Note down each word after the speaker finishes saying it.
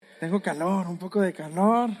Tengo calor, un poco de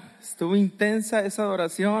calor. Estuvo intensa esa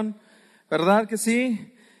adoración, ¿verdad que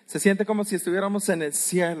sí? Se siente como si estuviéramos en el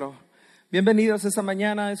cielo. Bienvenidos esta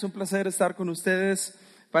mañana, es un placer estar con ustedes.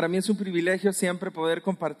 Para mí es un privilegio siempre poder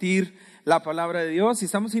compartir la palabra de Dios. Y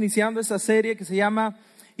estamos iniciando esta serie que se llama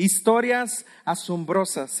Historias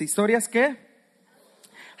Asombrosas. ¿Historias qué?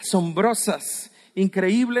 Asombrosas,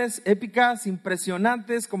 increíbles, épicas,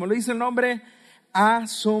 impresionantes, como lo dice el nombre,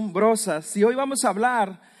 asombrosas. Y hoy vamos a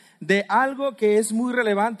hablar de algo que es muy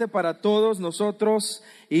relevante para todos nosotros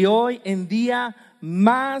y hoy en día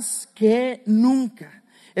más que nunca.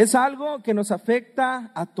 Es algo que nos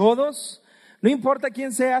afecta a todos, no importa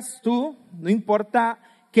quién seas tú, no importa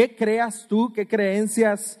qué creas tú, qué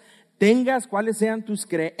creencias tengas, cuáles sean tus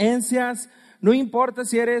creencias, no importa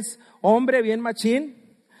si eres hombre bien machín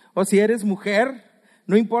o si eres mujer,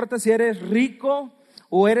 no importa si eres rico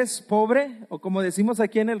o eres pobre, o como decimos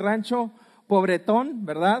aquí en el rancho, pobretón,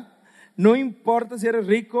 ¿verdad? No importa si eres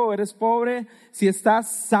rico o eres pobre, si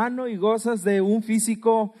estás sano y gozas de un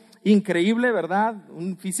físico increíble, ¿verdad?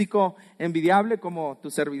 Un físico envidiable como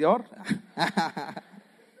tu servidor,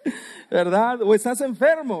 ¿verdad? O estás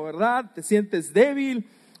enfermo, ¿verdad? Te sientes débil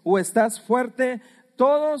o estás fuerte.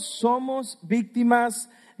 Todos somos víctimas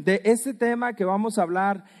de este tema que vamos a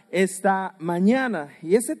hablar esta mañana.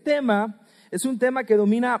 Y ese tema es un tema que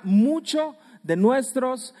domina mucho de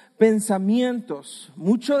nuestros pensamientos,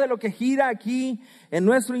 mucho de lo que gira aquí en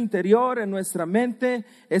nuestro interior, en nuestra mente.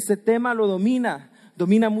 Este tema lo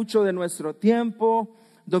domina mucho de nuestro tiempo,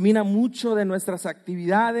 domina mucho de nuestras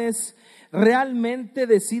actividades, realmente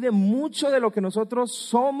decide mucho de lo que nosotros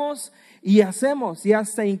somos y hacemos, y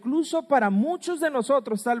hasta incluso para muchos de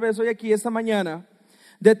nosotros, tal vez hoy aquí esta mañana,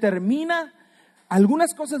 determina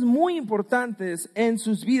algunas cosas muy importantes en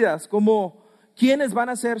sus vidas, como quiénes van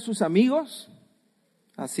a ser sus amigos,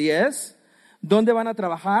 así es, dónde van a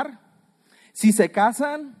trabajar, si se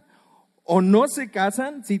casan o no se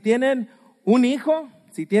casan, si tienen un hijo,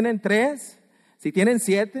 si tienen 3, si tienen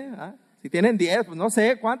 7, si tienen 10, pues no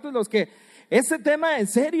sé cuántos los que... Este tema en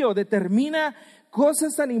serio determina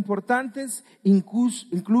cosas tan importantes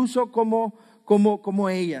incluso como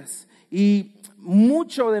ellas. Y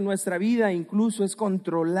mucho de nuestra vida incluso es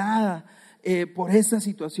controlada por esa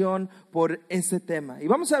situación, por ese tema. Y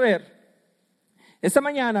vamos a ver esta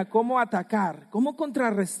mañana cómo atacar, cómo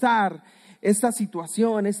contrarrestar esta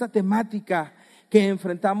situación, esta temática que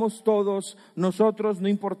enfrentamos todos nosotros, no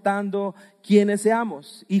importando quiénes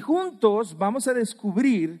seamos. Y juntos vamos a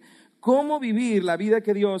descubrir cómo vivir la vida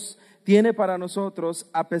que Dios tiene para nosotros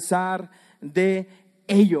a pesar de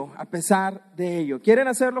ello, ¿Quieren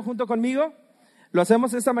hacerlo junto conmigo? ¿Lo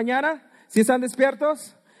hacemos esta mañana? ¿Sí están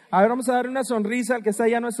despiertos? A ver, vamos a dar una sonrisa al que está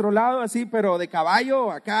allá a nuestro lado, así, pero de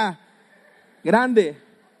caballo, acá, grande.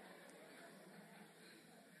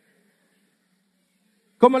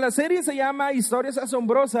 Como la serie se llama Historias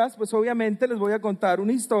Asombrosas, pues obviamente les voy a contar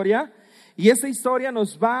una historia, y esta historia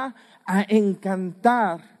nos va a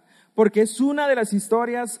encantar, porque es una de las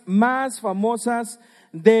historias más famosas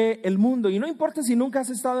del mundo. Y no importa si nunca has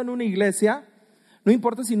estado en una iglesia, no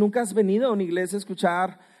importa si nunca has venido a una iglesia a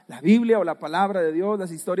escuchar la Biblia o la palabra de Dios,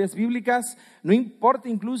 las historias bíblicas, no importa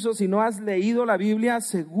incluso si no has leído la Biblia,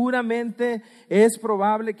 seguramente es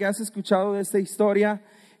probable que has escuchado de esta historia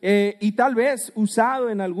y tal vez usado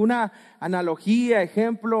en alguna analogía,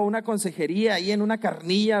 ejemplo, una consejería ahí en una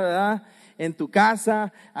carnilla, ¿verdad? En tu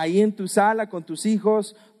casa, ahí en tu sala con tus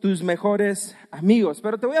hijos, tus mejores amigos.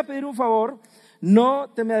 Pero te voy a pedir un favor, no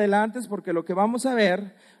te me adelantes porque lo que vamos a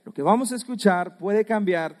ver, lo que vamos a escuchar puede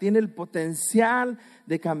cambiar, tiene el potencial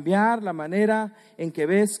de cambiar la manera en que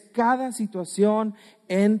ves cada situación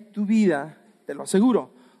en tu vida, te lo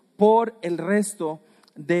aseguro, por el resto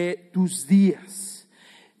de tus días.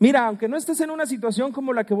 Mira, aunque no estés en una situación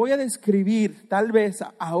como la que voy a describir, tal vez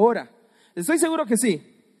ahora, estoy seguro que sí,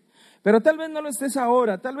 pero tal vez no lo estés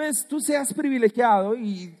ahora, tal vez tú seas privilegiado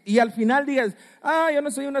y al final digas, yo no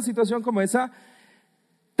estoy en una situación como esa,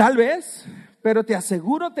 tal vez, pero te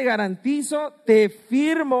aseguro, te garantizo, te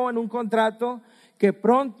firmo en un contrato que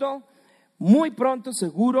pronto, muy pronto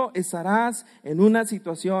seguro estarás en una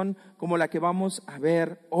situación como la que vamos a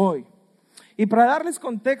ver hoy. Y para darles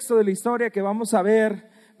contexto de la historia que vamos a ver,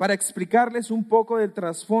 para explicarles un poco del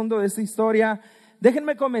trasfondo de esta historia,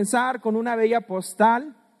 déjenme comenzar con una bella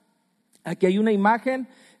postal. Aquí hay una imagen,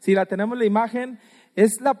 si la tenemos la imagen,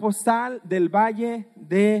 es la postal del Valle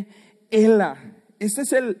de Ela. Este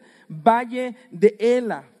es el Valle de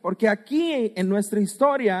Ela, porque aquí en nuestra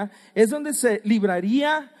historia es donde se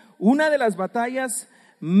libraría una de las batallas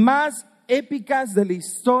más épicas de la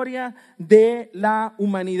historia de la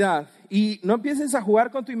humanidad. Y no empieces a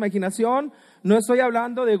jugar con tu imaginación, No estoy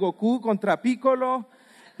hablando de Goku contra Piccolo,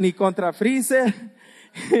 ni contra Freezer,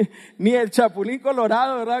 ni el Chapulín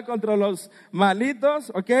Colorado, ¿verdad? Contra los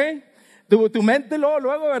malitos, ¿ok? Tu mente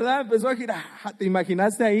luego, ¿verdad? Empezó a girar. Te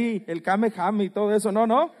imaginaste ahí el Kamehame y todo eso.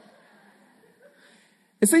 No.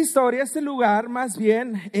 Esta historia, este lugar más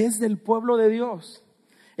bien es del pueblo de Dios.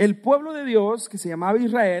 El pueblo de Dios que se llamaba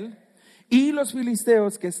Israel y los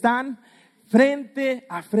filisteos que están frente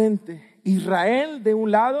a frente. Israel de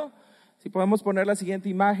un lado, si podemos poner la siguiente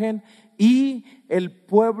imagen, y el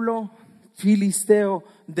pueblo filisteo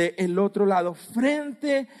del otro lado,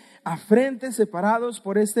 frente a frente, separados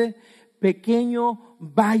por este pequeño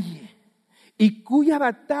valle, y cuya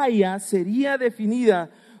batalla sería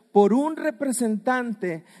definida por un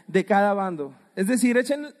representante de cada bando. Es decir,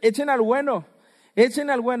 echen al bueno,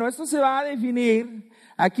 esto se va a definir,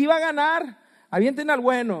 aquí va a ganar, avienten al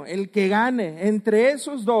bueno, el que gane, entre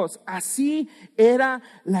esos dos. Así era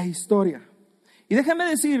la historia. Y déjenme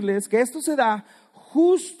decirles que esto se da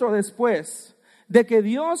justo después de que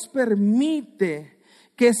Dios permite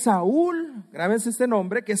que Saúl, grábense este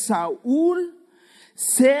nombre, que Saúl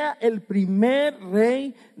sea el primer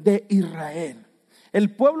rey de Israel.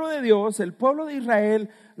 El pueblo de Dios, el pueblo de Israel,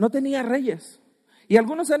 no tenía reyes. Y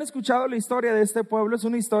algunos han escuchado la historia de este pueblo. Es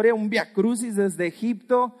una historia, un viacrucis desde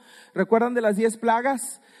Egipto. ¿Recuerdan de las 10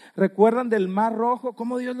 plagas? ¿Recuerdan del Mar Rojo?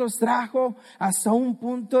 Cómo Dios los trajo hasta un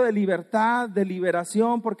punto de libertad, de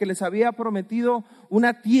liberación, porque les había prometido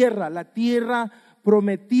una tierra, la tierra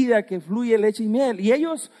prometida que fluye leche y miel. Y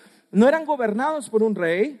ellos no eran gobernados por un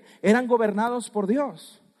rey, eran gobernados por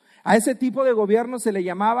Dios. A ese tipo de gobierno se le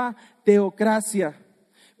llamaba teocracia.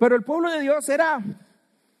 Pero el pueblo de Dios era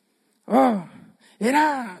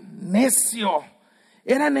necio.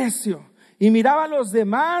 Y miraba a los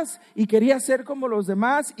demás y quería ser como los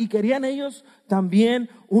demás y querían ellos también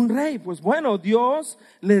un rey. Pues bueno, Dios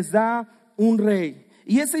les da un rey.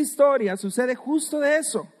 Y esa historia sucede justo de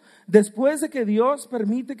eso. Después de que Dios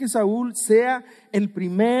permite que Saúl sea el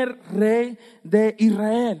primer rey de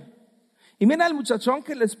Israel. Y mira al muchachón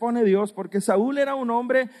que les pone Dios, porque Saúl era un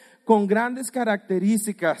hombre con grandes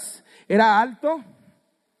características. Era alto,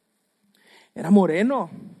 era moreno.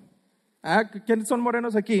 ¿Quiénes son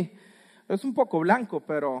morenos aquí? Es un poco blanco,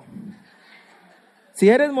 pero si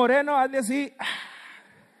eres moreno, hazle así.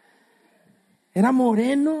 Era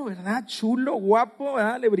moreno, ¿verdad? Chulo, guapo,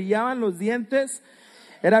 ¿verdad? Le brillaban los dientes.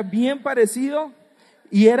 Era bien parecido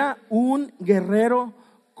y era un guerrero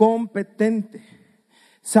competente.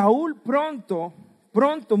 Saúl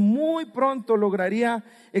muy pronto lograría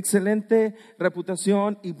excelente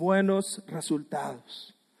reputación y buenos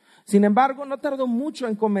resultados. Sin embargo, no tardó mucho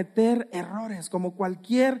en cometer errores, como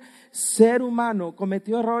cualquier ser humano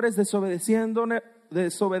cometió errores desobedeciendo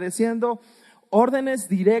órdenes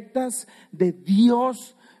directas de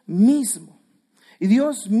Dios mismo. Y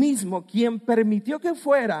Dios mismo, quien permitió que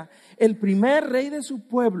fuera el primer rey de su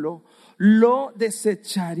pueblo, lo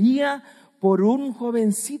desecharía por un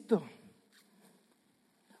jovencito.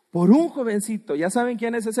 ¿Ya saben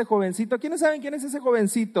quién es ese jovencito? ¿Quiénes saben quién es ese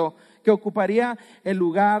jovencito que ocuparía el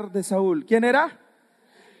lugar de Saúl? ¿Quién era?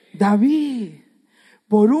 David.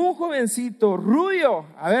 Por un jovencito rubio.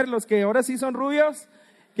 A ver, los que ahora sí son rubios.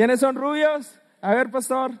 ¿Quiénes son rubios? A ver,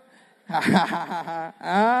 pastor.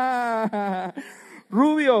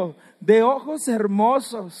 Rubio, de ojos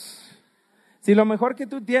hermosos. Si lo mejor que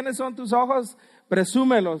tú tienes son tus ojos,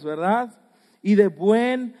 presúmelos, ¿verdad? Y de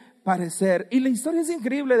buen parecer. Y la historia es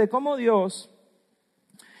increíble de cómo Dios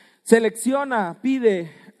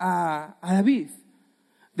pide a David.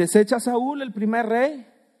 Desecha a Saúl, el primer rey,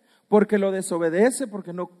 porque lo desobedece,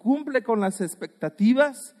 porque no cumple con las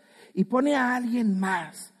expectativas, y pone a alguien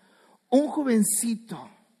más, un jovencito,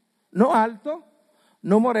 no alto,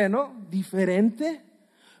 no moreno, diferente,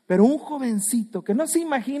 pero un jovencito que no se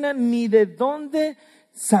imagina ni de dónde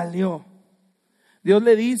salió. Dios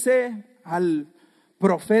le dice al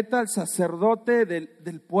profeta, al sacerdote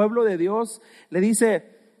del pueblo de Dios, le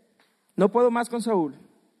dice: no puedo más con Saúl,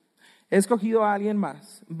 he escogido a alguien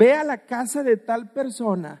más. Ve a la casa de tal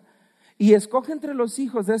persona y escoge entre los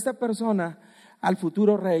hijos de esta persona al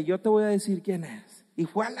futuro rey. Yo te voy a decir quién es. Y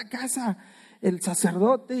fue a la casa el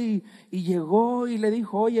sacerdote y llegó y le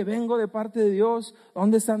dijo: oye, vengo de parte de Dios,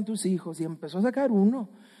 ¿dónde están tus hijos? Y empezó a sacar uno.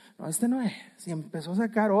 No, este no es. Y empezó a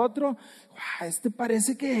sacar otro. Este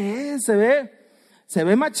parece que es, se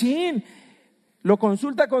ve machín. Lo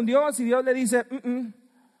consulta con Dios y Dios le dice: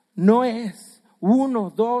 no es.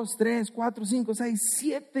 1, 2, 3, 4, 5, 6,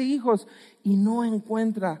 7 hijos. Y no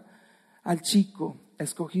encuentra al chico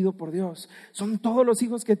escogido por Dios. Son todos los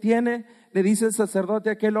hijos que tiene. Le dice el sacerdote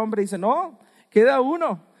a aquel hombre, dice: no, queda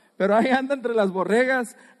uno, pero ahí anda entre las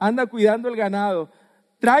borregas, anda cuidando el ganado.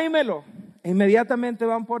 Tráemelo. E inmediatamente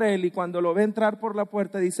van por él y cuando lo ve entrar por la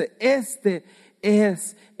puerta dice, este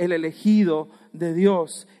es el elegido de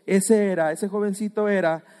Dios. Ese jovencito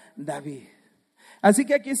era David. Así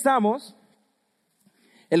que aquí estamos,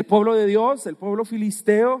 el pueblo de Dios, el pueblo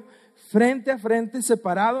filisteo, frente a frente,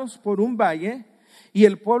 separados por un valle, y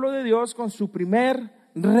el pueblo de Dios con su primer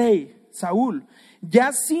rey, Saúl,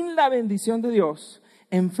 ya sin la bendición de Dios,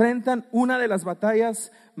 enfrentan una de las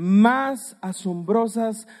batallas más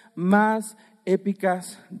asombrosas, más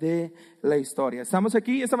épicas de la historia. ¿Estamos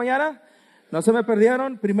aquí esta mañana? ¿No se me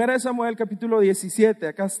perdieron? 1 Samuel capítulo 17,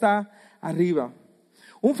 acá está arriba.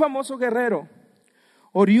 Un famoso guerrero,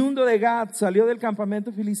 oriundo de Gad, salió del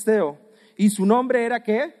campamento filisteo y su nombre era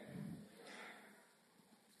 ¿qué?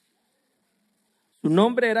 Su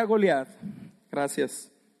nombre era Goliat. Gracias.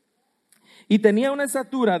 Y tenía una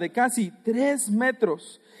estatura de casi 3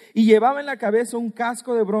 metros y llevaba en la cabeza un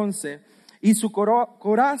casco de bronce y su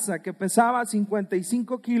coraza, que pesaba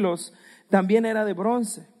 55 kilos, también era de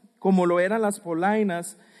bronce, como lo eran las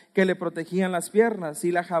polainas que le protegían las piernas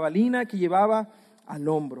y la jabalina que llevaba al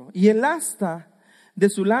hombro. Y el asta de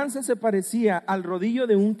su lanza se parecía al rodillo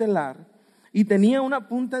de un telar y tenía una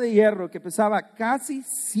punta de hierro que pesaba casi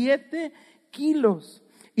 7 kilos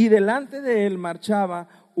y delante de él marchaba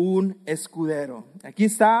un escudero. Aquí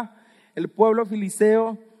está el pueblo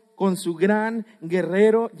filisteo con su gran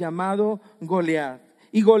guerrero llamado Goliat.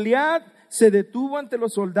 Y Goliat se detuvo ante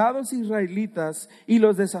los soldados israelitas y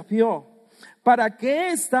los desafió. ¿Para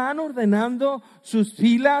qué están ordenando sus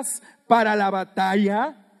filas para la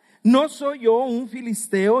batalla? ¿No soy yo un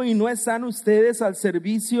filisteo y no están ustedes al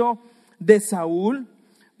servicio de Saúl?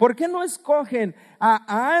 ¿Por qué no escogen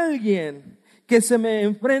a alguien que se me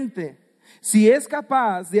enfrente? Si es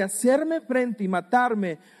capaz de hacerme frente y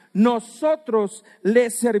matarme, nosotros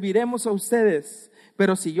les serviremos a ustedes.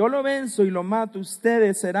 Pero si yo lo venzo y lo mato,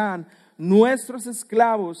 ustedes serán nuestros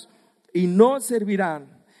esclavos y no servirán.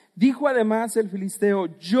 Dijo además el filisteo,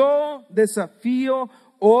 yo desafío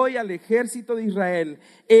hoy al ejército de Israel,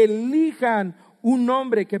 elijan un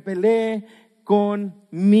hombre que pelee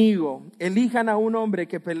conmigo. Elijan a un hombre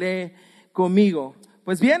que pelee conmigo.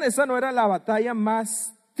 Pues bien, esa no era la batalla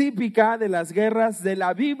más típica de las guerras de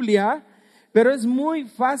la Biblia, pero es muy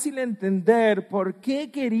fácil entender por qué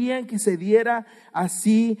querían que se diera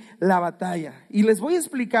así la batalla. Y les voy a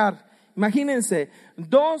explicar. Imagínense,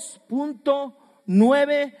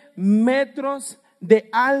 2.9 metros de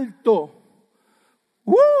alto.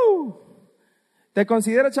 ¿Te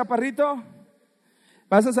consideras chaparrito?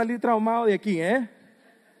 Vas a salir traumado de aquí,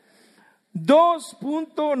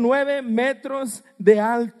 2.9 metros de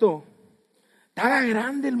alto. Estaba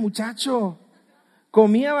grande el muchacho.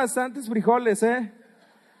 Comía bastantes frijoles, Se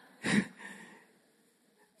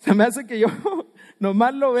me hace que yo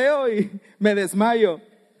nomás lo veo y me desmayo.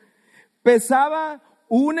 Pesaba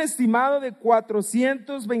un estimado de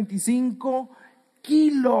 425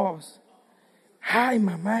 kilos. Ay,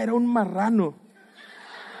 mamá, era un marrano.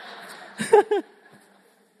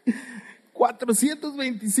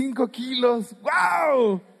 425 kilos.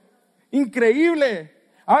 ¡Wow! Increíble.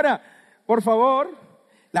 Ahora, por favor,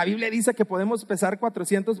 la Biblia dice que podemos pesar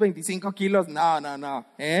 425 kilos. No.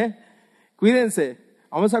 Cuídense,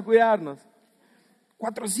 vamos a cuidarnos.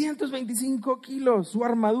 425 kilos, su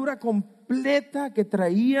armadura completa que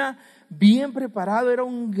traía, bien preparado, era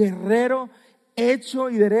un guerrero hecho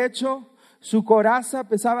y derecho. Su coraza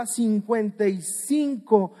pesaba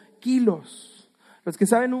 55 kilos. Los que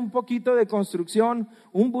saben un poquito de construcción,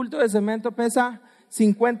 un bulto de cemento pesa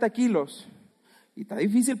 50 kilos. Y está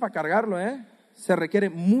difícil para cargarlo, Se requiere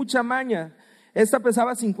mucha maña. Esta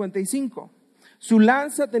pesaba 55. Su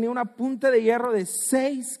lanza tenía una punta de hierro de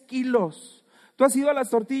 6 kilos. ¿Tú has ido a las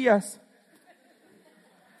tortillas?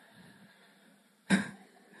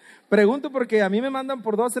 Pregunto porque a mí me mandan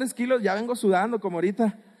por 2-3 kilos, ya vengo sudando como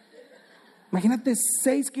ahorita. Imagínate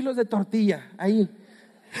 6 kilos de tortilla ahí.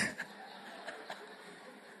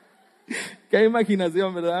 Qué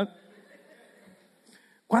imaginación, ¿verdad?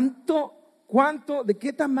 ¿Cuánto, de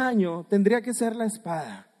qué tamaño tendría que ser la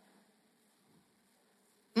espada?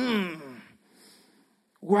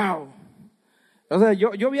 Wow. O sea,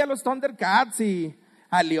 yo vi a los Thundercats y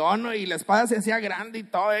a Leono y la espada se hacía grande y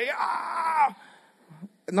todo.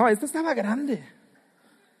 No, esta estaba grande.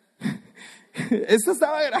 Esta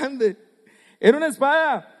estaba grande. Era una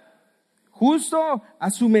espada justo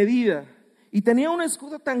a su medida. Y tenía un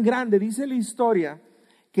escudo tan grande, dice la historia,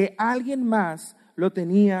 que alguien más lo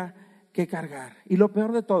tenía que cargar. Y lo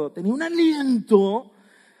peor de todo, tenía un aliento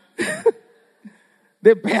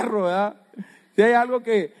de perro, ¿verdad? Si hay algo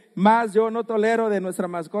que más yo no tolero de nuestra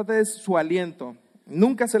mascota es su aliento.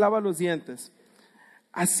 Nunca se lava los dientes.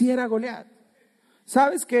 Así era Goliat.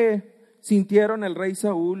 ¿Sabes qué sintieron el rey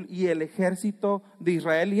Saúl y el ejército de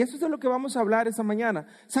Israel? Y eso es de lo que vamos a hablar esta mañana.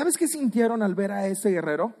 ¿Sabes qué sintieron al ver a ese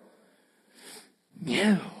guerrero?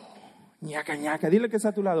 Miedo. Ñaca, ñaca. Dile que está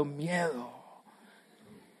a tu lado. Miedo.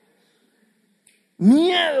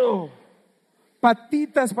 Miedo.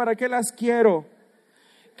 Patitas, ¿para qué las quiero?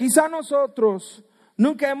 Quizá nosotros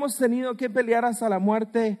nunca hemos tenido que pelear hasta la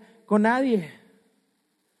muerte con nadie,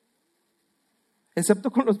 excepto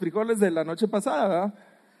con los frijoles de la noche pasada, ¿verdad?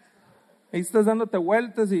 Ahí estás dándote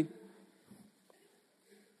vueltas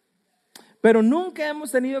pero nunca hemos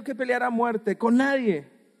tenido que pelear a muerte con nadie.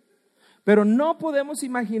 Pero no podemos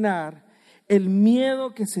imaginar el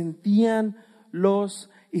miedo que sentían los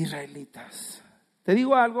israelitas. Te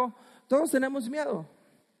digo algo, todos tenemos miedo.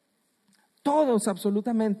 Todos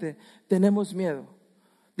absolutamente tenemos miedo.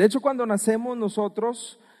 De hecho, cuando nacemos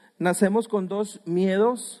nosotros, nacemos con dos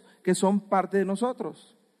miedos que son parte de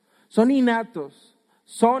nosotros. Son innatos,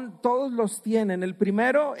 todos los tienen. El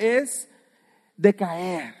primero es de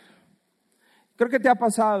caer. Creo que te ha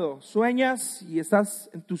pasado, sueñas y estás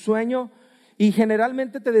en tu sueño y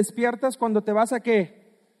generalmente te despiertas cuando te vas ¿a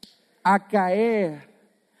qué? A caer.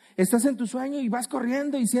 Estás en tu sueño y vas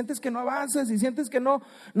corriendo y sientes que no avanzas y sientes que no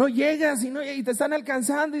llegas y te están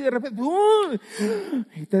alcanzando y de repente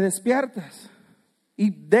y te despiertas. Y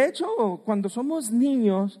de hecho, cuando somos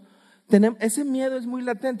niños, ese miedo es muy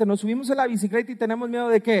latente. Nos subimos a la bicicleta y tenemos miedo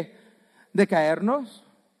 ¿de qué? De caernos.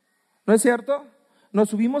 ¿No es cierto? Nos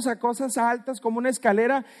subimos a cosas altas como una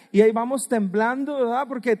escalera y ahí vamos temblando, ¿verdad?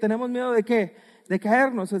 Porque tenemos miedo ¿de qué? De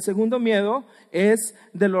caernos. El segundo miedo es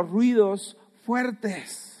de los ruidos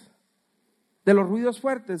fuertes. De los ruidos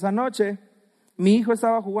fuertes. Anoche mi hijo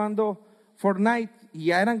estaba jugando Fortnite y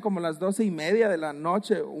ya eran como las 12:30 de la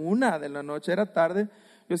noche, 1 de la noche, era tarde.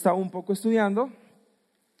 Yo estaba un poco estudiando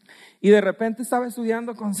y de repente estaba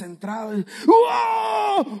estudiando concentrado y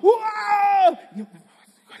 ¡wow! ¡wow!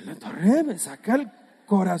 Y la torre me saca el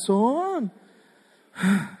corazón.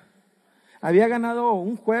 Había ganado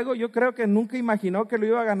un juego, yo creo que nunca imaginó que lo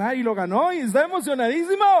iba a ganar y lo ganó y está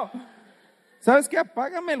emocionadísimo. ¿Sabes qué?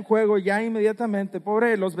 Apágame el juego ya inmediatamente.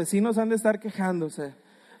 Pobre, los vecinos han de estar quejándose.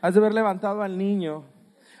 Has de haber levantado al niño.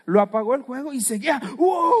 Lo apagó el juego y seguía.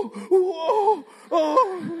 ¡Wow! ¡Wow! ¡Oh!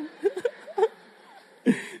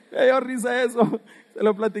 Me dio risa eso. Se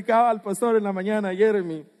lo platicaba al pastor en la mañana,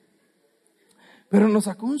 Jeremy. Pero nos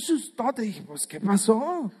sacó un sustote. Dije, pues, ¿qué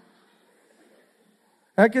pasó?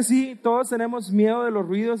 ¿Verdad que sí? Todos tenemos miedo de los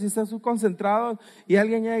ruidos y estás concentrado y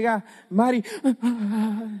alguien llega, Mari,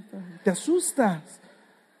 te asustas.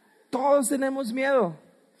 Todos tenemos miedo.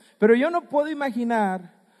 Pero yo no puedo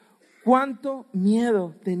imaginar cuánto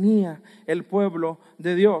miedo tenía el pueblo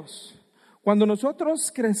de Dios. Cuando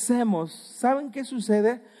nosotros crecemos, ¿saben qué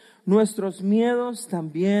sucede? Nuestros miedos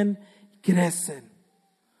también crecen.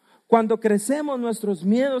 Cuando crecemos, nuestros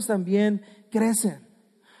miedos también crecen.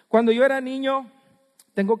 Cuando yo era niño,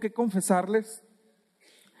 tengo que confesarles,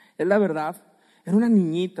 es la verdad, era una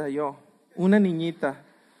niñita yo, una niñita.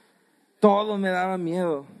 Todo me daba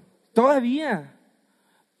miedo, todavía,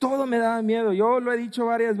 todo me daba miedo. Yo lo he dicho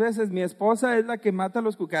varias veces, mi esposa es la que mata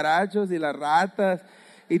los cucarachos y las ratas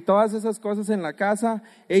y todas esas cosas en la casa.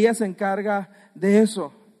 Ella se encarga de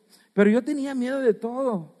eso, pero yo tenía miedo de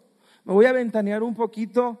todo. Me voy a ventanear un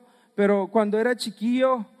poquito, pero cuando era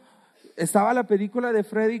chiquillo estaba la película de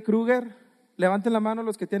Freddy Krueger. Levanten la mano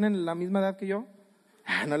los que tienen la misma edad que yo.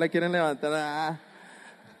 No la quieren levantar.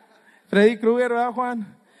 Freddy Krueger, ¿verdad,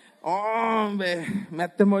 Juan? Hombre, me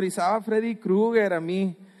atemorizaba Freddy Krueger a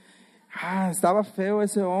mí. Estaba feo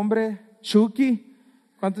ese hombre. Chucky,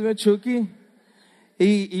 ¿cuántos ven Chucky?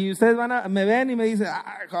 Y ustedes me ven y me dicen,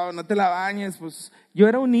 joven, no te la bañes. Pues yo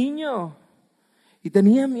era un niño y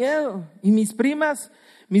tenía miedo. Y mis primas,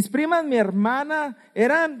 mi hermana,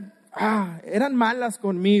 eran malas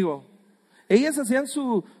conmigo. Ellas hacían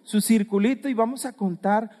su circulito y vamos a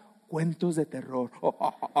contar cuentos de terror.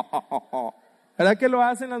 ¿Verdad que lo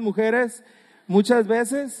hacen las mujeres muchas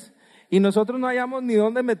veces? Y nosotros no hallamos ni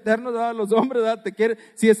dónde meternos, ¿verdad? Los hombres, ¿verdad?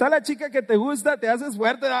 Si está la chica que te gusta, te haces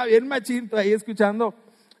fuerte, ¿verdad? Bien machinto ahí escuchando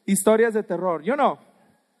historias de terror. Yo no.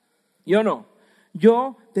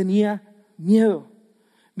 Yo tenía miedo.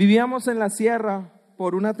 Vivíamos en la sierra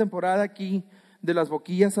por una temporada aquí, de las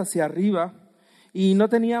Boquillas hacia arriba. Y no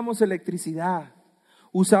teníamos electricidad,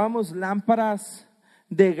 usábamos lámparas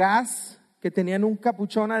de gas que tenían un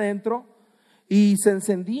capuchón adentro y se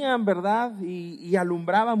encendían, ¿verdad? Y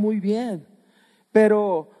alumbraba muy bien,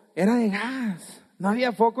 pero era de gas, No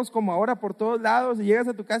había focos como ahora por todos lados, y llegas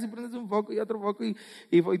a tu casa y prendes un foco y otro foco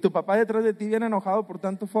y tu papá detrás de ti bien enojado por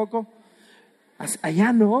tanto foco.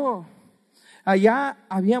 Allá no, allá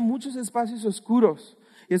había muchos espacios oscuros.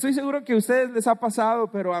 Y estoy seguro que a ustedes les ha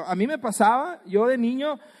pasado, pero a mí me pasaba. Yo de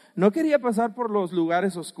niño no quería pasar por los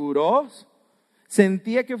lugares oscuros.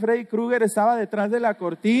 Sentía que Freddy Krueger estaba detrás de la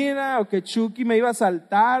cortina o que Chucky me iba a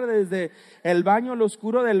saltar desde el baño, lo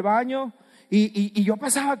oscuro del baño. Y yo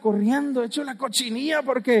pasaba corriendo, hecho la cochinilla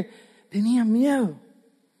porque tenía miedo.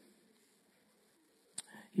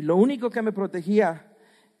 Y lo único que me protegía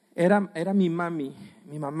era mi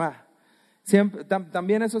mamá. Siempre,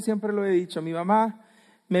 también eso siempre lo he dicho, mi mamá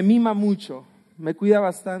me mima mucho, me cuida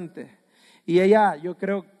bastante. Y ella, yo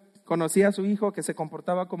creo, conocía a su hijo que se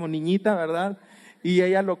comportaba como niñita, ¿verdad? Y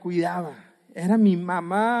ella lo cuidaba. Era mi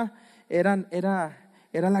mamá, era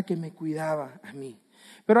la que me cuidaba a mí.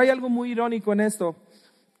 Pero hay algo muy irónico en esto,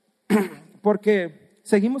 porque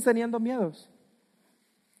seguimos teniendo miedos.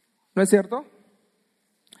 ¿No es cierto?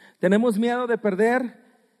 Tenemos miedo de perder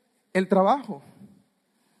el trabajo.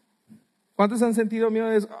 ¿Cuántos han sentido miedo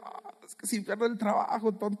de eso? Es que si pierdo el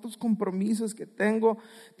trabajo, tantos compromisos que tengo.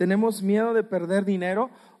 ¿Tenemos miedo de perder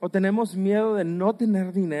dinero o tenemos miedo de no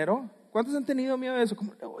tener dinero? ¿Cuántos han tenido miedo de eso?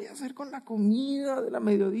 ¿Cómo le voy a hacer con la comida de la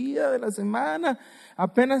mediodía, de la semana?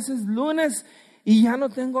 Apenas es lunes y ya no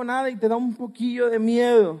tengo nada y te da un poquillo de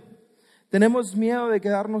miedo. Tenemos miedo de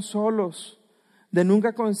quedarnos solos, de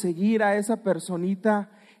nunca conseguir a esa personita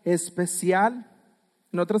especial.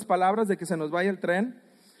 En otras palabras, de que se nos vaya el tren.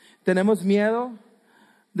 Tenemos miedo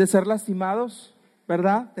de ser lastimados,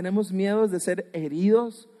 ¿verdad? Tenemos miedo de ser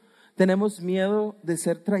heridos. Tenemos miedo de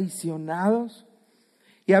ser traicionados.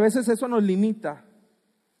 Y a veces eso nos limita.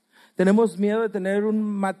 Tenemos miedo de tener un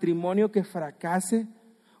matrimonio que fracase,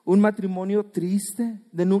 un matrimonio triste,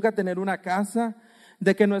 de nunca tener una casa,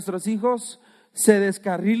 de que nuestros hijos se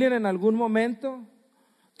descarrilen en algún momento,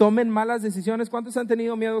 tomen malas decisiones. ¿Cuántos han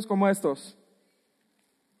tenido miedos como estos?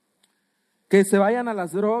 Que se vayan a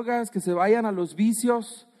las drogas, que se vayan a los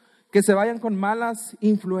vicios, que se vayan con malas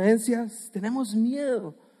influencias. Tenemos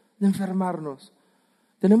miedo de enfermarnos,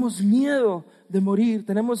 tenemos miedo de morir,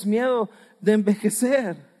 tenemos miedo de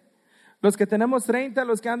envejecer. Los que tenemos 30,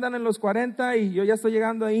 los que andan en los 40 y yo ya estoy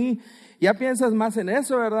llegando ahí, ya piensas más en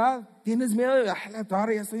eso, ¿verdad? Tienes miedo de, la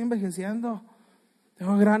torre, ya estoy envejeciendo.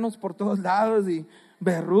 Tengo granos por todos lados y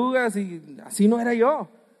verrugas y así no era yo.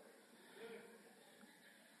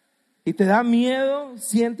 Y te da miedo,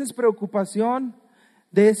 sientes preocupación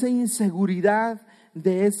de esa inseguridad,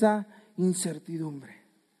 de esa incertidumbre.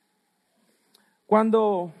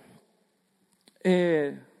 Cuando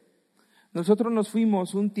nosotros nos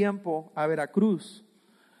fuimos un tiempo a Veracruz,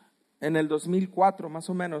 en el 2004 más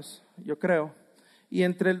o menos, yo creo, y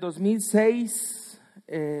entre el 2006,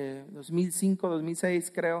 2005,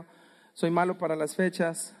 2006 creo, soy malo para las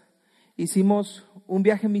fechas, hicimos un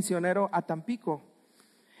viaje misionero a Tampico.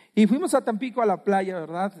 Y fuimos a Tampico a la playa,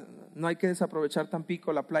 ¿verdad? No hay que desaprovechar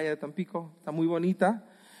Tampico, la playa de Tampico, está muy bonita.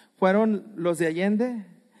 Fueron los de Allende.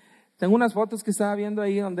 Tengo unas fotos que estaba viendo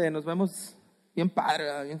ahí donde nos vemos bien padre,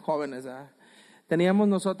 ¿verdad? Bien jóvenes, ¿verdad? Teníamos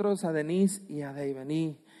nosotros a Denise y a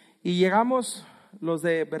David. Y llegamos los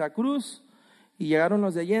de Veracruz y llegaron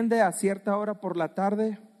los de Allende a cierta hora por la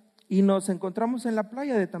tarde y nos encontramos en la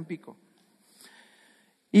playa de Tampico.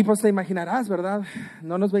 Y pues te imaginarás, ¿verdad?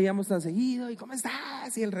 No nos veíamos tan seguido. ¿Y cómo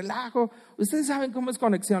estás? Y el relajo. Ustedes saben cómo es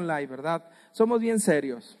Conexión Live, ¿verdad? Somos bien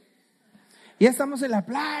serios. Y ya estamos en la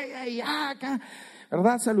playa y acá,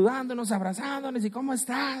 ¿verdad? Saludándonos, abrazándonos. ¿Y cómo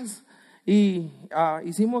estás? Y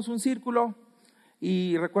hicimos un círculo.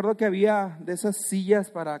 Y recuerdo que había de esas sillas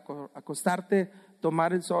para acostarte,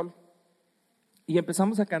 tomar el sol. Y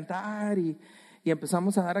empezamos a cantar y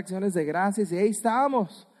empezamos a dar acciones de gracias. Y ahí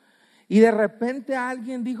estábamos. Y de repente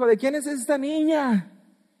alguien dijo, ¿de quién es esta niña?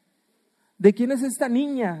 ¿De quién es esta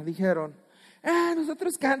niña? Dijeron,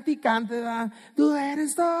 nosotros cante y cante, ¿verdad? Tú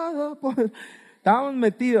eres todo. Estábamos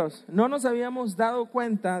metidos. No nos habíamos dado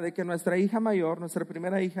cuenta de que nuestra hija mayor, nuestra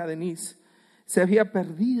primera hija, Denise, se había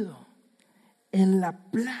perdido en la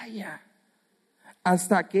playa.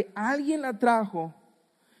 Hasta que alguien la trajo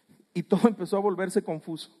y todo empezó a volverse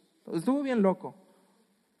confuso. Estuvo bien loco.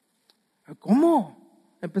 ¿Cómo?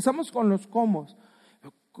 Empezamos con los cómo.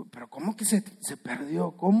 Pero ¿cómo que se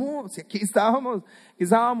perdió? ¿Cómo? Si aquí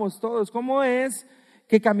estábamos todos. ¿Cómo es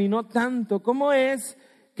que caminó tanto? ¿Cómo es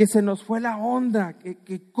que se nos fue la onda?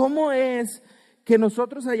 ¿Cómo es que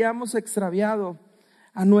nosotros hayamos extraviado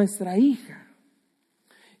a nuestra hija?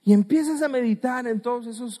 Y empiezas a meditar en todos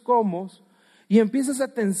esos cómo y empiezas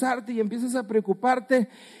a tensarte y empiezas a preocuparte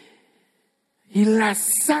y la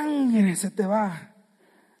sangre se te va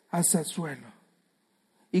hacia el suelo.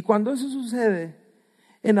 Y cuando eso sucede,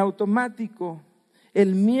 en automático,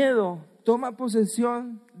 el miedo toma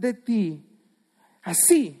posesión de ti,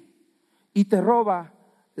 así, y te roba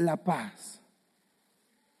la paz.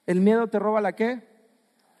 ¿El miedo te roba la qué?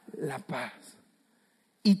 La paz.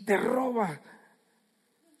 Y te roba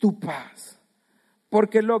tu paz.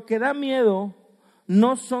 Porque lo que da miedo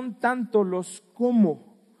no son tanto los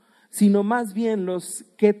cómo, sino más bien los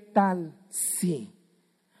qué tal si.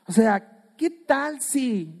 O sea, ¿qué tal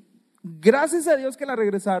si? Gracias a Dios que la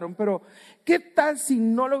regresaron, pero ¿qué tal si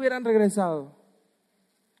no lo hubieran regresado?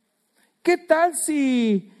 ¿Qué tal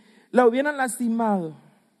si la hubieran lastimado?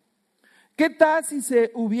 ¿Qué tal si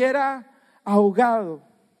se hubiera ahogado?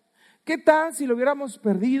 ¿Qué tal si lo hubiéramos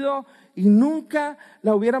perdido y nunca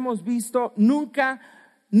la hubiéramos visto, nunca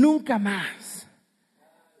más?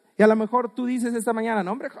 Y a lo mejor tú dices esta mañana,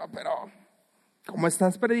 no hombre, pero como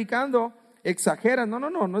estás predicando, exageras.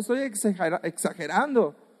 No estoy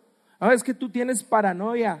exagerando. No, es que tú tienes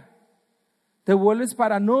paranoia, te vuelves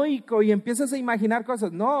paranoico y empiezas a imaginar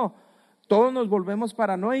cosas. No, todos nos volvemos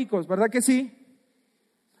paranoicos, ¿verdad que sí?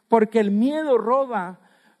 Porque el miedo roba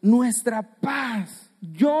nuestra paz.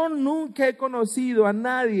 Yo nunca he conocido a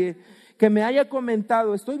nadie que me haya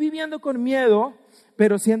comentado, estoy viviendo con miedo,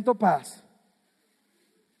 pero siento paz.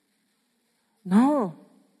 No,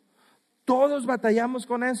 todos batallamos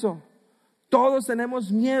con eso. Todos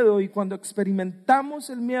tenemos miedo y cuando experimentamos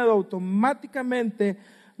el miedo automáticamente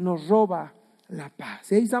nos roba la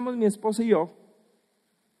paz. Y ahí estamos mi esposa y yo,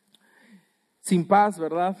 sin paz,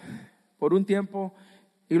 ¿verdad? Por un tiempo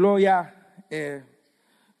y luego ya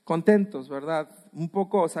contentos, ¿verdad? Un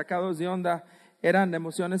poco sacados de onda, eran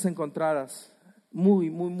emociones encontradas,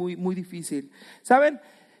 muy difícil. ¿Saben?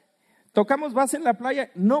 Tocamos base en la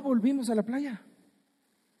playa, no volvimos a la playa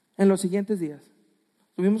en los siguientes días.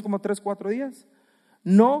 Tuvimos como 3-4 días,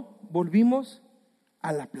 no volvimos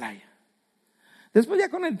a la playa. Después ya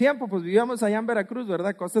con el tiempo, pues vivíamos allá en Veracruz,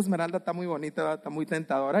 ¿verdad? Costa Esmeralda está muy bonita, ¿verdad? Está muy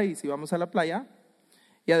tentadora y si íbamos a la playa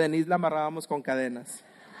y a Denise la amarrábamos con cadenas.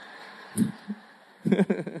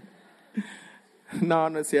 No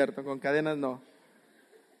es cierto, con cadenas no.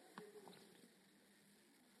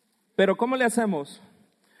 Pero ¿cómo le hacemos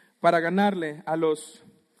para ganarle a los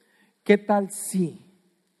qué tal si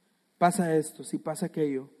pasa esto, si pasa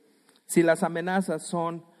aquello, si las amenazas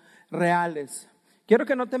son reales? Quiero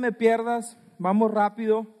que no te me pierdas, vamos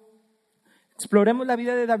rápido, exploremos la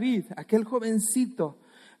vida de David, aquel jovencito.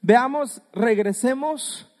 Veamos,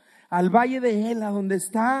 regresemos al valle de Ela, donde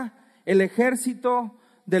está el ejército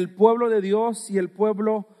del pueblo de Dios y el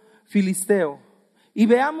pueblo filisteo. Y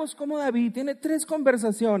veamos cómo David tiene 3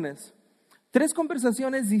 conversaciones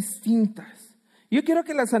distintas. Yo quiero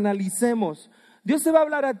que las analicemos. Dios te va a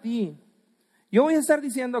hablar a ti. Yo voy a estar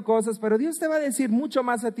diciendo cosas, pero Dios te va a decir mucho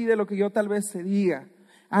más a ti de lo que yo tal vez te diga.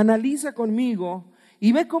 Analiza conmigo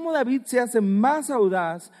y ve cómo David se hace más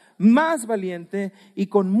audaz, más valiente y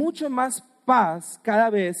con mucho más paz cada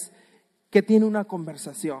vez que tiene una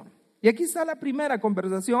conversación. Y aquí está la primera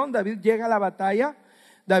conversación. David llega a la batalla.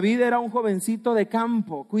 David era un jovencito de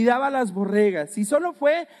campo, cuidaba las borregas y solo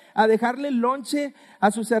fue a dejarle el lonche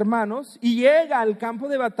a sus hermanos y llega al campo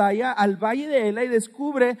de batalla, al valle de Ela, y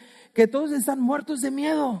descubre que todos están muertos de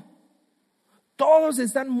miedo. Todos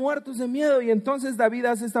están muertos de miedo. Y entonces David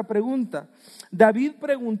hace esta pregunta. David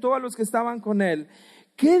preguntó a los que estaban con él: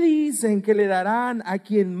 ¿qué dicen que le darán a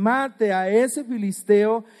quien mate a ese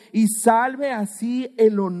filisteo y salve así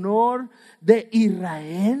el honor de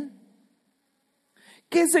Israel?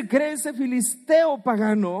 ¿Qué se cree ese filisteo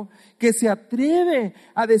pagano que se atreve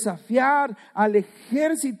a desafiar al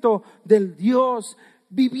ejército del Dios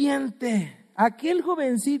viviente? Aquel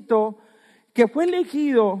jovencito que fue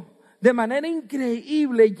elegido de manera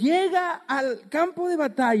increíble llega al campo de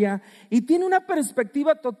batalla y tiene una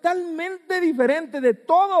perspectiva totalmente diferente de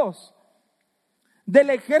todos, del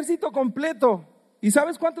ejército completo. ¿Y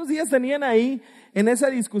sabes cuántos días tenían ahí en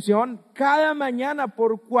esa discusión? Cada mañana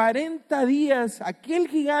por 40 días aquel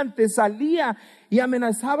gigante salía y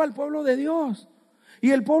amenazaba al pueblo de Dios.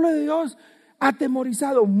 Y el pueblo de Dios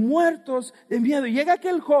atemorizado, muertos de miedo. Y llega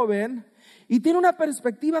aquel joven y tiene una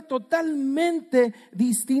perspectiva totalmente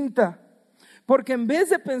distinta. Porque en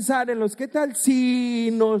vez de pensar en los qué tal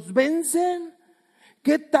si nos vencen,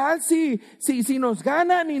 qué tal si nos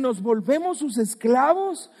ganan y nos volvemos sus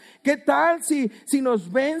esclavos, qué tal si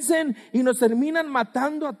nos vencen y nos terminan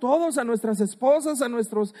matando a todos, a nuestras esposas, a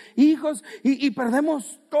nuestros hijos y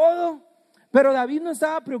perdemos todo. Pero David no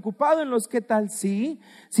estaba preocupado en los qué tal si,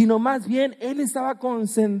 sino más bien él estaba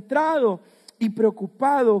concentrado y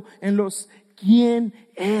preocupado en los quién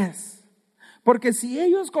es. Porque si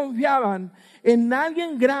ellos confiaban en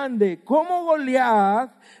alguien grande como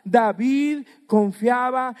Goliat, David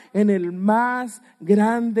confiaba en el más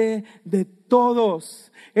grande de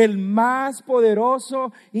todos, el más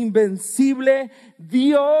poderoso, invencible,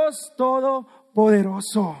 Dios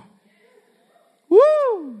todopoderoso.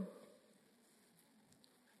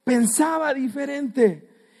 Pensaba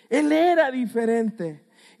diferente, él era diferente.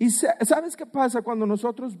 ¿Y sabes qué pasa cuando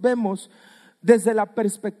nosotros vemos desde la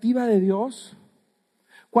perspectiva de Dios?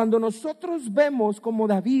 Cuando nosotros vemos como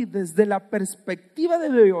David desde la perspectiva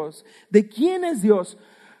de Dios, de quién es Dios,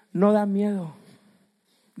 no da miedo.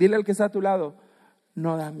 Dile al que está a tu lado,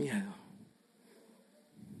 no da miedo.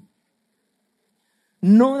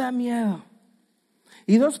 No da miedo.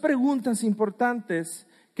 Y dos preguntas importantes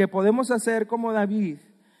que podemos hacer como David,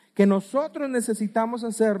 que nosotros necesitamos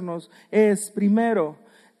hacernos, es primero,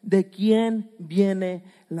 ¿de quién viene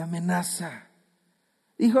la amenaza?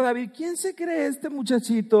 Dijo David, ¿quién se cree este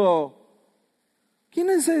muchachito? ¿Quién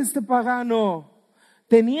es este pagano?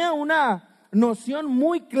 Tenía una noción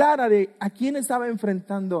muy clara de a quién estaba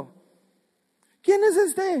enfrentando. ¿Quién es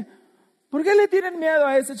este? ¿Por qué le tienen miedo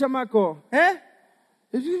a ese chamaco?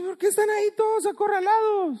 ¿Por qué están ahí todos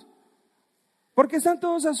acorralados? ¿Por qué están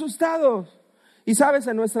todos asustados? Y sabes,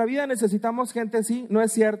 en nuestra vida necesitamos gente así, ¿no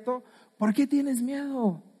es cierto? ¿Por qué tienes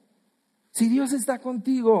miedo? Si Dios está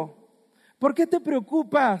contigo, ¿por qué te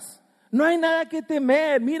preocupas? No hay nada que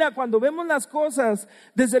temer. Mira, cuando vemos las cosas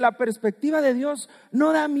desde la perspectiva de Dios,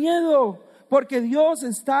 no da miedo, porque Dios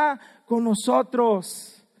está con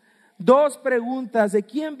nosotros. Dos preguntas: ¿de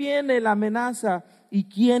quién viene la amenaza y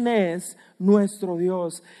quién es nuestro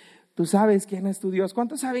Dios? ¿Tú sabes quién es tu Dios?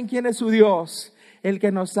 ¿Cuántos saben quién es su Dios? El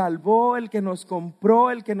que nos salvó, el que nos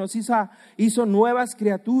compró, el que nos hizo nuevas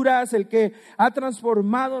criaturas, el que ha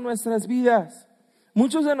transformado nuestras vidas.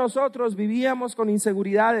 Muchos de nosotros vivíamos con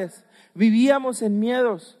inseguridades, vivíamos en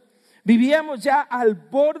miedos, vivíamos ya al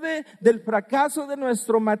borde del fracaso de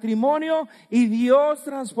nuestro matrimonio y Dios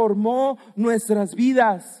transformó nuestras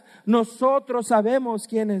vidas. Nosotros sabemos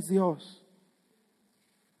quién es Dios.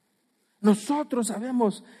 Nosotros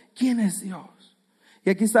sabemos quién es Dios. Y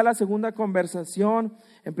aquí está la segunda conversación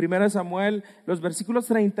en 1 Samuel, los versículos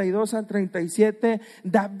 32 al 37.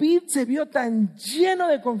 David se vio tan lleno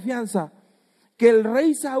de confianza que el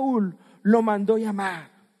rey Saúl lo mandó llamar.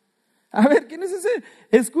 A ver, ¿quién es ese?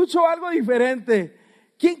 Escucho algo diferente.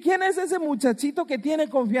 ¿Quién es ese muchachito que tiene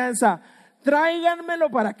confianza? Tráiganmelo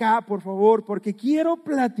para acá, por favor, porque quiero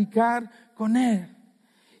platicar con él.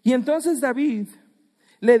 Y entonces David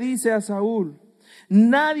le dice a Saúl: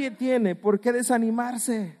 nadie tiene por qué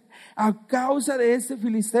desanimarse a causa de este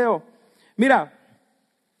filisteo. Mira,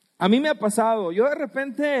 a mí me ha pasado, yo de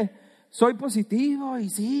repente soy positivo y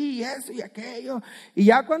sí, y eso y aquello, y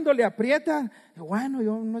ya cuando le aprietan, bueno,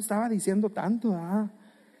 yo no estaba diciendo tanto,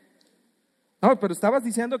 no, pero estabas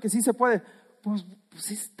diciendo que sí se puede. Pues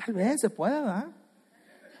sí, tal vez se puede, ¿verdad?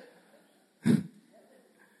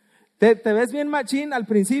 Te ves bien machín al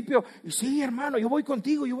principio, y sí, hermano, yo voy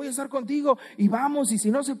contigo, yo voy a estar contigo, y vamos, y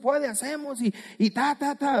si no se puede, hacemos, y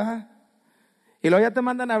 ¿verdad? Y luego ya te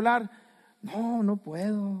mandan a hablar: no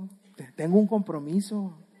puedo, tengo un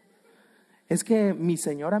compromiso, es que mi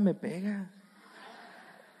señora me pega.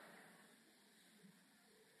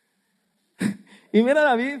 Y mira,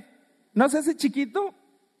 David no se hace chiquito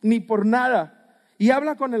ni por nada, y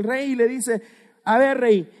habla con el rey y le dice: a ver,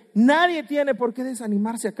 rey, nadie tiene por qué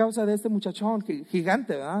desanimarse a causa de este muchachón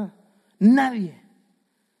gigante, ¿verdad? Nadie.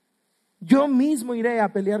 Yo mismo iré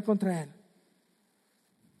a pelear contra él.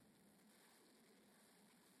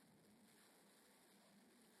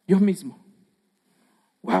 Yo mismo.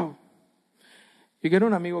 Wow. Yo quiero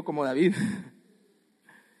un amigo como David.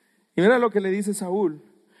 Y mira lo que le dice Saúl: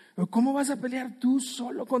 ¿cómo vas a pelear tú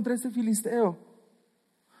solo contra este filisteo?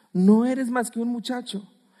 No eres más que un muchacho,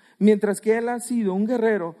 mientras que él ha sido un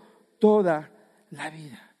guerrero toda la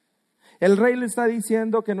vida. El rey le está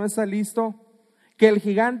diciendo que no está listo, que el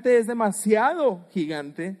gigante es demasiado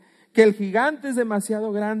gigante, que el gigante es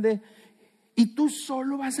demasiado grande, y tú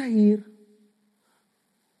solo vas a ir.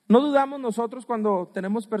 No dudamos nosotros cuando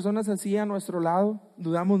tenemos personas así a nuestro lado,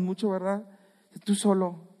 dudamos mucho, ¿verdad? Tú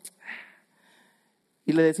solo.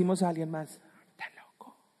 Y le decimos a alguien más: está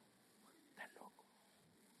loco.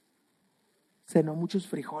 Cenó muchos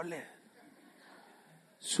frijoles,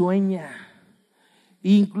 sueña.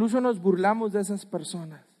 E incluso nos burlamos de esas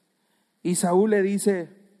personas. Y Saúl le dice: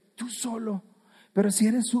 tú solo, pero si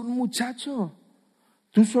eres un muchacho,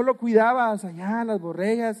 tú solo cuidabas allá las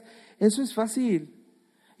borregas, eso es fácil.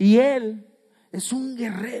 Y él es un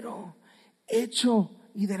guerrero hecho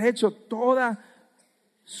y derecho toda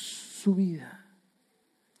su vida.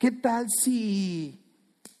 ¿Qué tal si?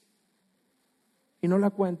 Y no la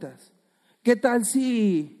cuentas. ¿Qué tal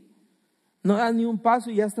si no das ni un paso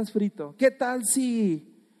y ya estás frito? ¿Qué tal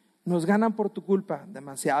si nos ganan por tu culpa?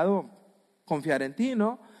 Demasiado confiar en ti,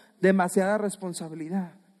 ¿no? Demasiada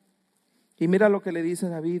responsabilidad. Y mira lo que le dice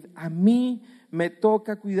David: a mí me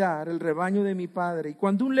toca cuidar el rebaño de mi padre. Y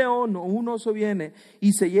cuando un león o un oso viene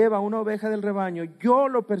y se lleva una oveja del rebaño, yo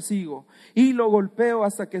lo persigo y lo golpeo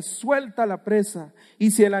hasta que suelta la presa.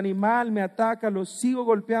 Y si el animal me ataca, lo sigo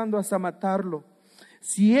golpeando hasta matarlo.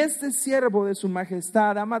 Si este siervo de su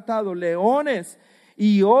majestad ha matado leones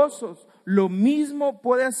y osos, lo mismo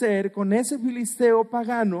puede hacer con ese filisteo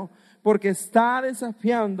pagano, porque está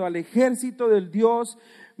desafiando al ejército del Dios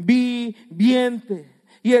viviente.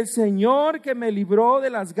 Y el Señor que me libró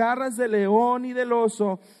de las garras del león y del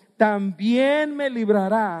oso, también me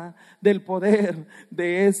librará del poder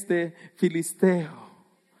de este filisteo.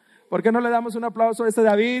 ¿Por qué no le damos un aplauso a este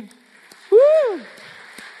David?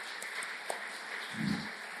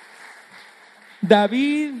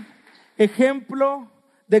 David, ejemplo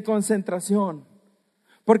de concentración.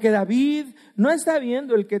 Porque David no está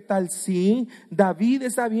viendo el qué tal si, David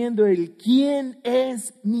está viendo el quién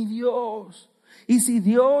es mi Dios. Y si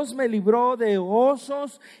Dios me libró de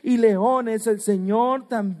osos y leones, el Señor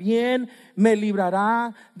también me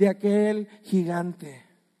librará de aquel gigante.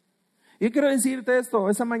 Yo quiero decirte esto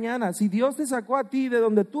esa mañana: si Dios te sacó a ti de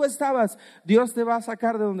donde tú estabas, Dios te va a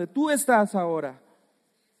sacar de donde tú estás ahora.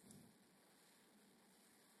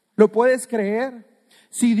 ¿Lo puedes creer?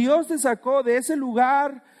 Si Dios te sacó de ese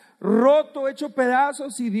lugar roto, hecho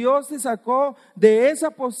pedazos, si Dios te sacó de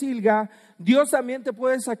esa posilga, Dios también te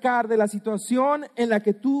puede sacar de la situación en la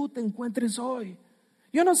que tú te encuentres hoy.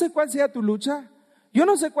 Yo no sé cuál sea tu lucha, yo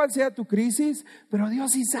no sé cuál sea tu crisis, pero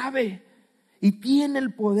Dios sí sabe y tiene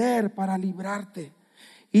el poder para librarte.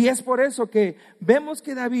 Y es por eso que vemos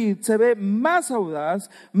que David se ve más audaz,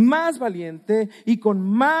 más valiente y con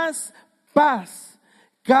más paz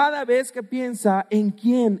cada vez que piensa en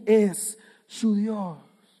quién es su Dios.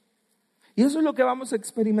 Y eso es lo que vamos a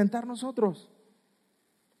experimentar nosotros.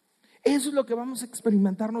 Eso es lo que vamos a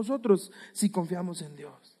experimentar nosotros si confiamos en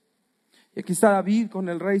Dios. Y aquí está David con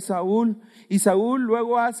el rey Saúl. Y Saúl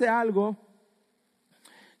luego hace algo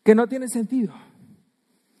que no tiene sentido,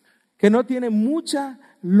 que no tiene mucha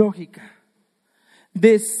lógica.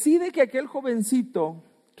 Decide que aquel jovencito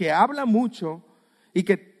que habla mucho y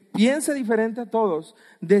que piensa diferente a todos,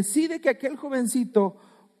 decide que aquel jovencito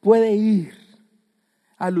puede ir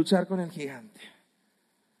a luchar con el gigante.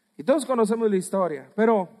 Y todos conocemos la historia,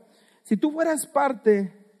 pero si tú fueras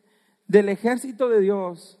parte del ejército de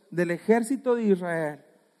Dios, del ejército de Israel,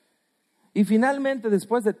 y finalmente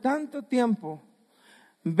después de tanto tiempo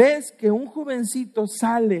ves que un jovencito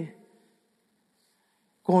sale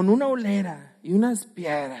con una olera y unas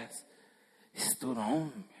piedras, dices tú: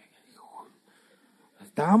 no,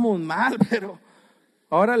 estábamos mal, pero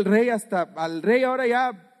ahora al rey ahora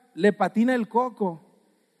ya le patina el coco.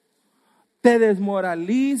 Te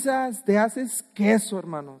desmoralizas, te haces queso,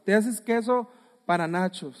 hermano. Te haces queso para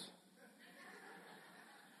nachos.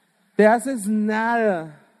 Te haces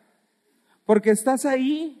nada. Porque estás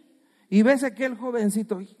ahí y ves a aquel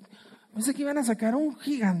jovencito. Pensé que iban a sacar un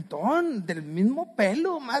gigantón del mismo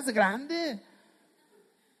pelo, más grande.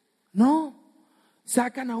 No,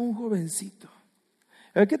 sacan a un jovencito.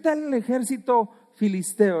 ¿Qué tal el ejército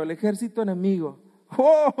filisteo, el ejército enemigo?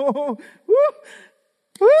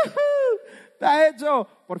 Está hecho.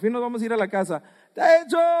 Por fin nos vamos a ir a la casa. Está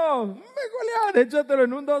hecho. Goliat, échatelo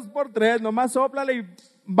en un 2x3. Nomás sóplale y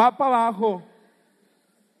va para abajo.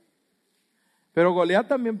 Pero Goliat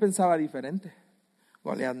también pensaba diferente.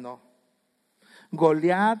 Goliat no.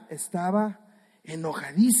 Goliat estaba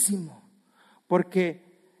enojadísimo porque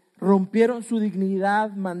rompieron su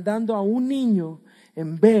dignidad mandando a un niño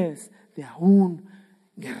en vez de a un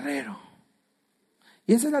guerrero.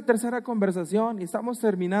 Y esa es la tercera conversación y estamos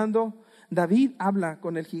terminando. David habla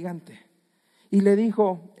con el gigante y le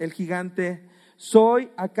dijo el gigante: ¿soy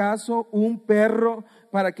acaso un perro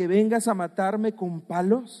para que vengas a matarme con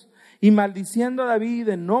palos? Y maldiciendo a David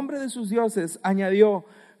en nombre de sus dioses, añadió: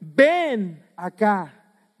 ven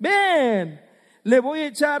acá, ven, le voy a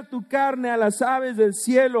echar tu carne a las aves del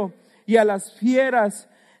cielo y a las fieras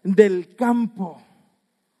del campo.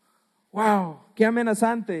 Wow, qué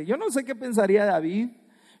amenazante. Yo no sé qué pensaría David,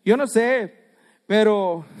 yo no sé,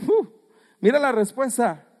 pero mira la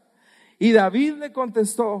respuesta. Y David le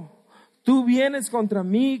contestó: tú vienes contra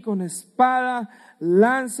mí con espada,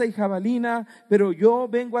 lanza y jabalina, pero yo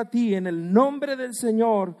vengo a ti en el nombre del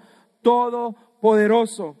Señor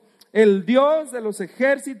Todopoderoso, el Dios de los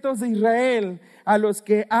ejércitos de Israel, a los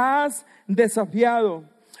que has desafiado.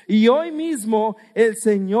 Y hoy mismo el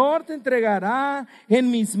Señor te entregará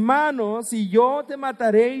en mis manos y yo te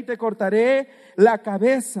mataré y te cortaré la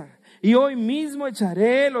cabeza. Y hoy mismo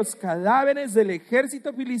echaré los cadáveres del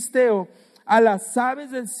ejército filisteo a las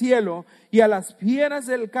aves del cielo y a las fieras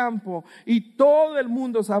del campo, y todo el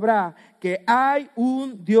mundo sabrá que hay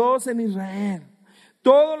un Dios en Israel.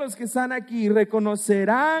 Todos los que están aquí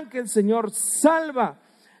reconocerán que el Señor salva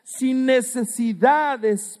sin necesidad de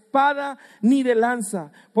espada ni de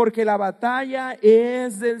lanza, porque la batalla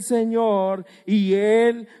es del Señor y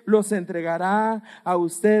Él los entregará a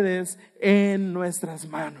ustedes en nuestras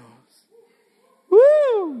manos.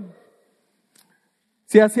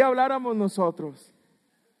 Si así habláramos nosotros,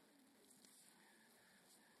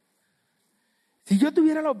 si yo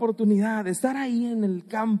tuviera la oportunidad de estar ahí en el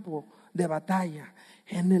campo de batalla,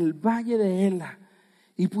 en el valle de Ela,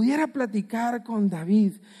 y pudiera platicar con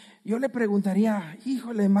David, yo le preguntaría: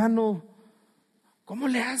 híjole, hermano, ¿cómo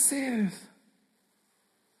le haces?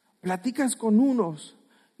 Platicas con unos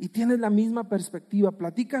y tienes la misma perspectiva,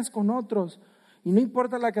 platicas con otros y no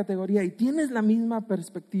importa la categoría y tienes la misma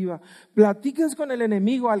perspectiva, platicas con el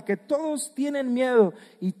enemigo al que todos tienen miedo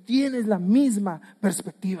y tienes la misma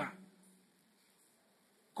perspectiva.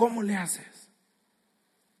 ¿Cómo le haces?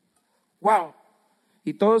 ¡Wow!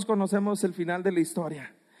 Y todos conocemos el final de la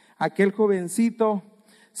historia. Aquel jovencito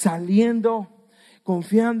saliendo,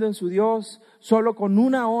 confiando en su Dios, solo con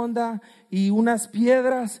una onda y unas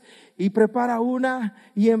piedras, y prepara una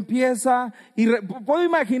y empieza. Puedo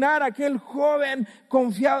imaginar a aquel joven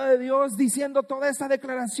confiado de Dios diciendo toda esta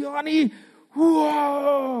declaración y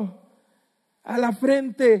 ¡wow! A la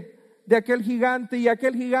frente de aquel gigante, y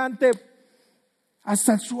aquel gigante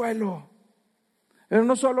hasta el suelo. Pero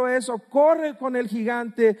no solo eso, corre con el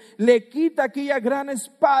gigante, le quita aquella gran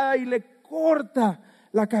espada y le corta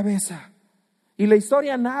la cabeza. Y la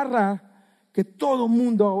historia narra que todo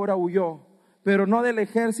mundo ahora huyó, pero no del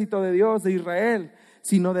ejército de Dios de Israel,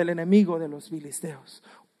 sino del enemigo de los filisteos.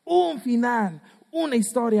 Un final, una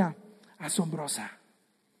historia asombrosa.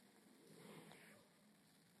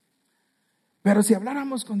 Pero si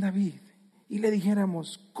habláramos con David y le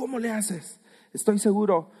dijéramos: ¿cómo le haces? Estoy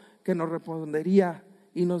seguro que nos respondería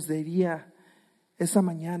y nos diría esta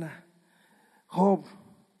mañana: Job,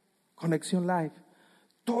 Conexión Live,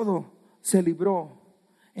 todo se libró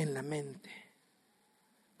en la mente.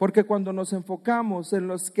 Porque cuando nos enfocamos en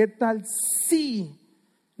los qué tal si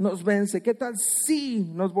nos vence, qué tal si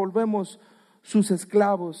nos volvemos sus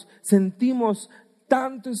esclavos, sentimos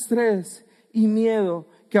tanto estrés y miedo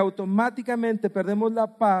que automáticamente perdemos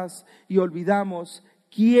la paz y olvidamos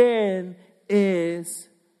quién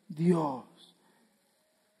es Dios.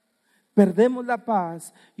 Perdemos la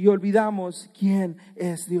paz y olvidamos quién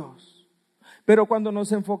es Dios. Pero cuando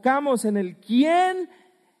nos enfocamos en el quién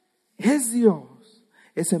es Dios,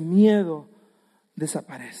 ese miedo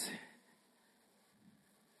desaparece.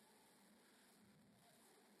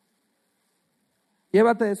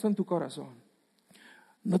 Llévate eso en tu corazón.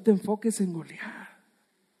 No te enfoques en Goliat.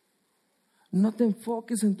 No te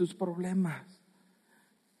enfoques en tus problemas.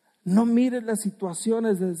 No mires las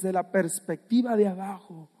situaciones desde la perspectiva de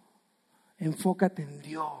abajo. Enfócate en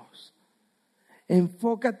Dios.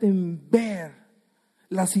 Enfócate en ver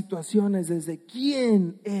las situaciones desde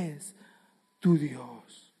quién es tu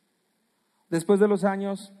Dios. Después de los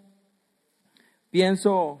años,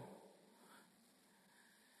 pienso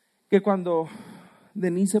que cuando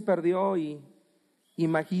Denise se perdió, y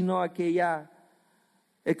imagino aquella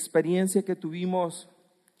experiencia que tuvimos,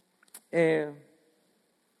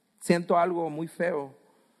 siento algo muy feo.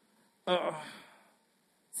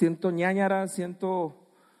 Siento ñáñara, siento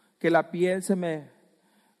que la piel se me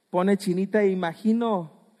pone chinita e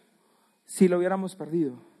imagino si lo hubiéramos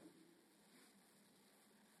perdido.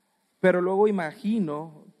 Pero luego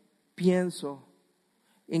pienso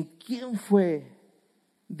en quién fue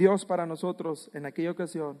Dios para nosotros en aquella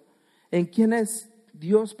ocasión, en quién es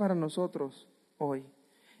Dios para nosotros hoy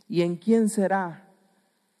y en quién será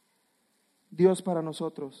Dios para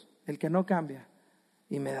nosotros, el que no cambia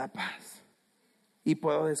y me da paz y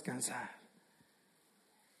puedo descansar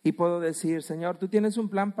y puedo decir: Señor, tú tienes un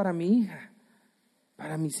plan para mi hija,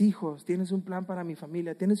 para mis hijos, tienes un plan para mi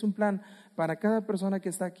familia, tienes un plan para cada persona que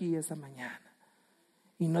está aquí esta mañana.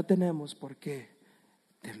 Y no tenemos por qué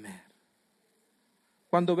temer.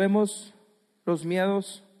 Cuando vemos los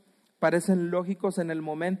miedos, parecen lógicos en el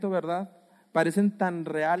momento, ¿verdad? Parecen tan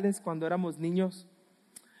reales cuando éramos niños.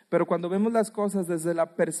 Pero cuando vemos las cosas desde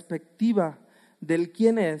la perspectiva del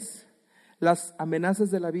quién es, las amenazas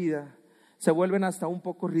de la vida se vuelven hasta un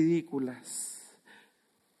poco ridículas.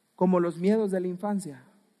 Como los miedos de la infancia.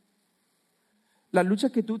 La lucha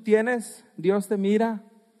que tú tienes, Dios te mira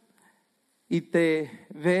y te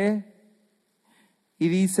ve y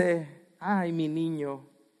dice, ay, mi niño,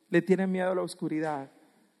 le tiene miedo a la oscuridad.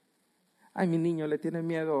 Ay, mi niño, le tiene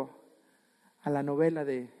miedo a la novela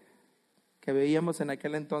que veíamos en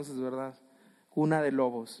aquel entonces, ¿verdad? Cuna de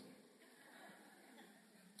lobos.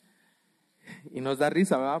 Y nos da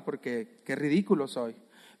risa, ¿verdad? Porque qué ridículo soy.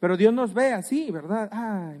 Pero Dios nos ve así, ¿verdad?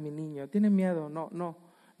 Ay, mi niño, tiene miedo,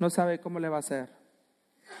 no sabe cómo le va a hacer.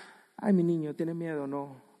 Ay, mi niño, tiene miedo,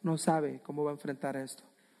 no sabe cómo va a enfrentar esto.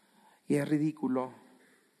 Y es ridículo,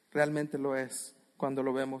 realmente lo es cuando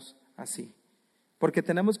lo vemos así. Porque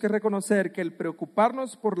tenemos que reconocer que el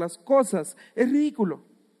preocuparnos por las cosas es ridículo.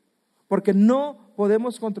 Porque no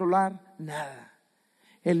podemos controlar nada.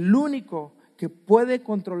 El único que puede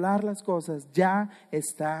controlar las cosas ya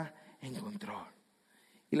está en control.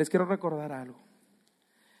 Y les quiero recordar algo.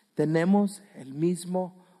 Tenemos el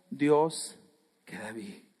mismo Dios que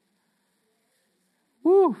David.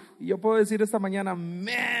 Y yo puedo decir esta mañana,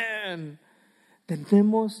 amén.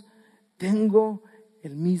 Tengo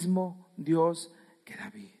el mismo Dios que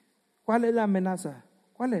David. ¿Cuál es la amenaza?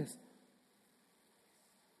 ¿Cuál es?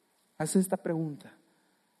 Haz esta pregunta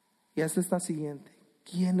y haz esta siguiente.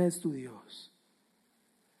 ¿Quién es tu Dios?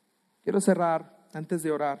 Quiero cerrar antes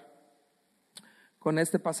de orar con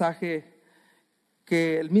este pasaje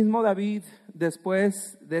que el mismo David,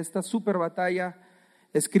 después de esta super batalla,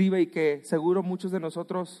 escribe y que seguro muchos de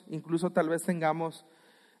nosotros incluso tal vez tengamos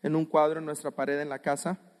en un cuadro en nuestra pared en la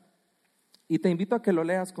casa. Y te invito a que lo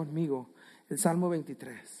leas conmigo, el Salmo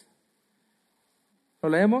 23. ¿Lo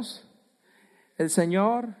leemos? El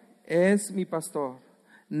Señor es mi pastor,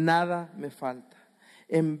 nada me falta.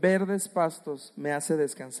 En verdes pastos me hace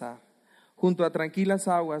descansar. Junto a tranquilas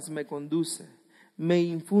aguas me conduce, me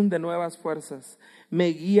infunde nuevas fuerzas, me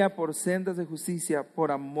guía por sendas de justicia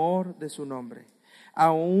por amor de su nombre.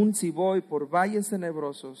 Aun si voy por valles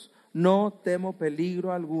tenebrosos, no temo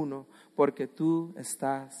peligro alguno, porque tú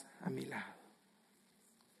estás a mi lado.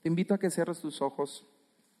 Te invito a que cierres tus ojos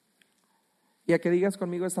y a que digas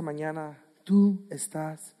conmigo esta mañana, tú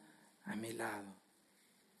estás a mi lado.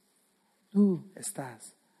 Tú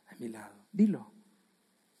estás a mi lado. Dilo.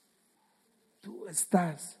 Tú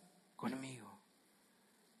estás conmigo.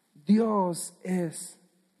 Dios es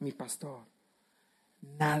mi pastor.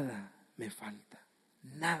 Nada me falta.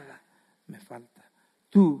 Nada me falta.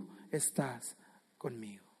 Tú estás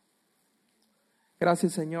conmigo.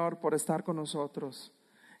 Gracias, Señor, por estar con nosotros.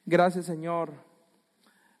 Gracias, Señor,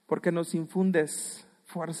 porque nos infundes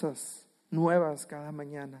fuerzas nuevas cada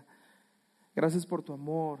mañana. Gracias por tu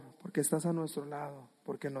amor, porque estás a nuestro lado,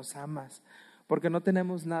 porque nos amas, porque no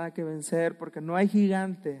tenemos nada que vencer, porque no hay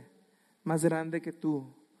gigante más grande que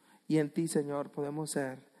tú. Y en ti, Señor, podemos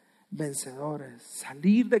ser vencedores,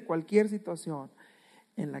 salir de cualquier situación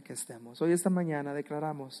en la que estemos. Hoy, esta mañana,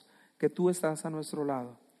 declaramos que tú estás a nuestro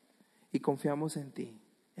lado y confiamos en ti.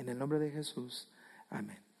 En el nombre de Jesús.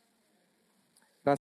 Amén.